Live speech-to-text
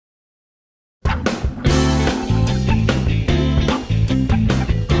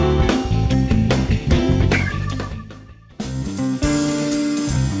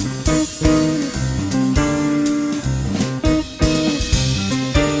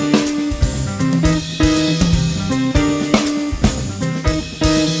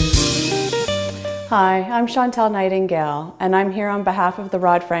Hi, I'm Chantal Nightingale, and I'm here on behalf of the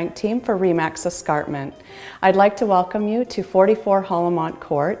Rod Frank team for RE/MAX Escarpment. I'd like to welcome you to 44 Holimont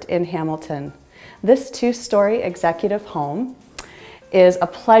Court in Hamilton. This two-story executive home is a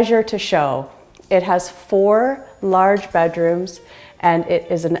pleasure to show. It has 4 large bedrooms, and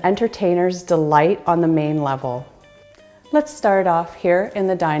it is an entertainer's delight on the main level. Let's start off here in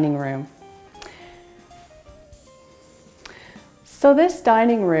the dining room. So this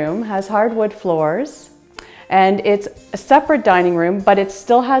dining room has hardwood floors, and it's a separate dining room, but it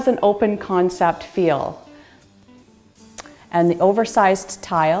still has an open concept feel. And the oversized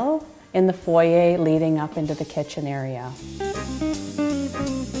tile in the foyer leading up into the kitchen area.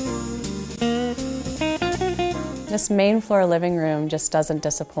 This main floor living room just doesn't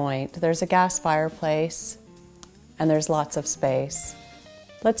disappoint. There's a gas fireplace, and there's lots of space.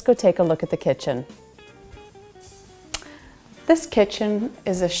 Let's go take a look at the kitchen. This kitchen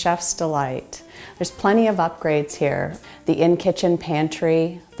is a chef's delight. There's plenty of upgrades here. The in-kitchen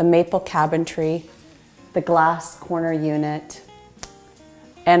pantry, the maple cabinetry, the glass corner unit,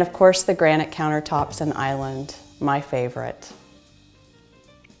 and of course the granite countertops and island, my favorite.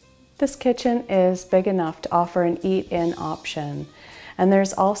 This kitchen is big enough to offer an eat-in option. And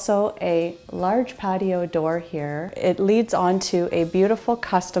there's also a large patio door here. It leads onto a beautiful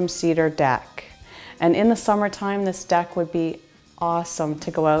custom cedar deck. And in the summertime, this deck would be awesome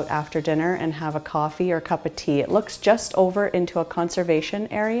to go out after dinner and have a coffee or a cup of tea. It looks just over into a conservation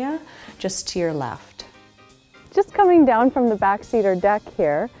area, just to your left. Just coming down from the back cedar deck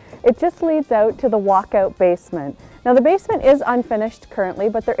here, it just leads out to the walkout basement. Now the basement is unfinished currently,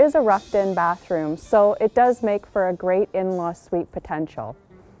 but there is a roughed-in bathroom, so it does make for a great in-law suite potential.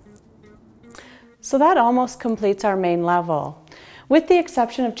 So that almost completes our main level. With the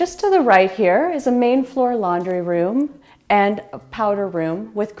exception of just to the right here is a main floor laundry room and a powder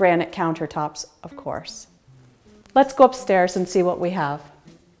room with granite countertops, of course. Let's go upstairs and see what we have.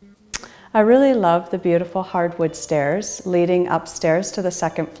 I really love the beautiful hardwood stairs leading upstairs to the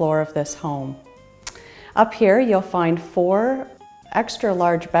second floor of this home. Up here you'll find 4 extra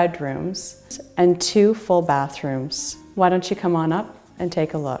large bedrooms and 2 full bathrooms. Why don't you come on up and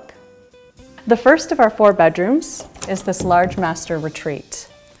take a look. The first of our 4 bedrooms is this large master retreat.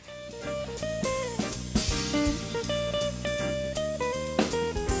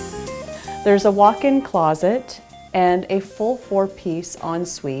 There's a walk-in closet and a full 4-piece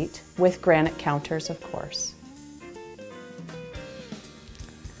ensuite with granite counters, of course.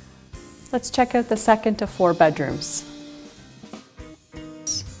 Let's check out the second of 4 bedrooms.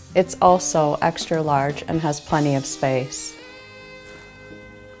 It's also extra large and has plenty of space.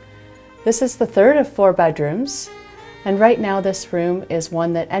 This is the third of 4 bedrooms, and right now this room is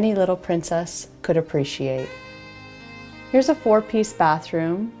one that any little princess could appreciate. Here's a 4-piece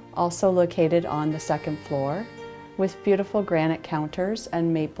bathroom, also located on the second floor, with beautiful granite counters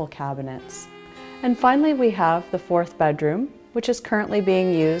and maple cabinets. And finally we have the 4th bedroom, which is currently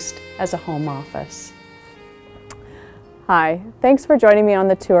being used as a home office. Hi, thanks for joining me on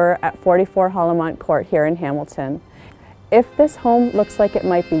the tour at 44 Holimont Court here in Hamilton. If this home looks like it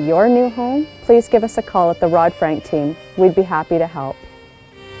might be your new home, please give us a call at the Rod Frank team. We'd be happy to help.